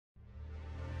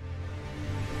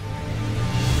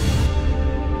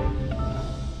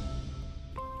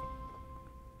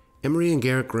Emery and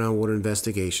Garrett Groundwater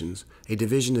Investigations, a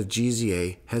division of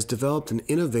GZA, has developed an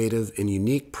innovative and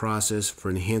unique process for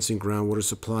enhancing groundwater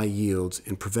supply yields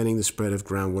and preventing the spread of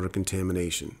groundwater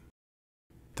contamination.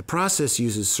 The process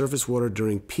uses surface water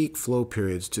during peak flow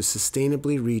periods to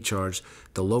sustainably recharge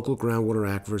the local groundwater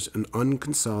aquifers and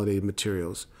unconsolidated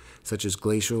materials, such as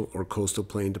glacial or coastal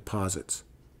plain deposits.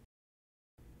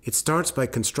 It starts by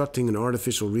constructing an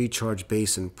artificial recharge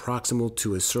basin proximal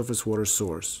to a surface water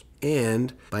source,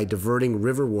 and by diverting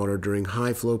river water during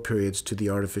high flow periods to the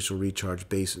artificial recharge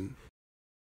basin.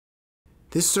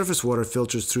 This surface water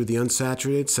filters through the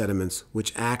unsaturated sediments,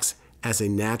 which acts as a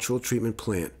natural treatment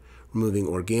plant, removing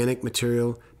organic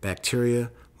material,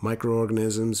 bacteria,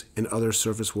 microorganisms, and other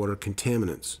surface water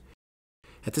contaminants.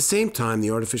 At the same time,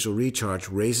 the artificial recharge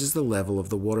raises the level of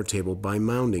the water table by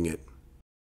mounding it.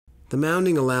 The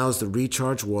mounding allows the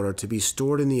recharged water to be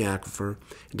stored in the aquifer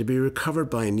and to be recovered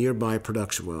by a nearby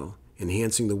production well,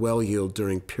 enhancing the well yield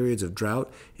during periods of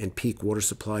drought and peak water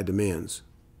supply demands.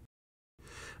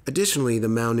 Additionally, the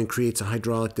mounding creates a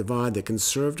hydraulic divide that can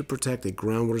serve to protect a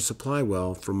groundwater supply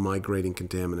well from migrating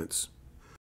contaminants.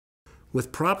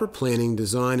 With proper planning,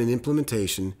 design, and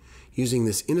implementation using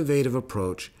this innovative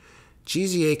approach,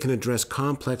 GZA can address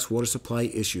complex water supply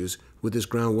issues with this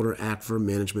groundwater aquifer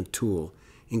management tool,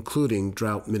 including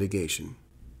drought mitigation.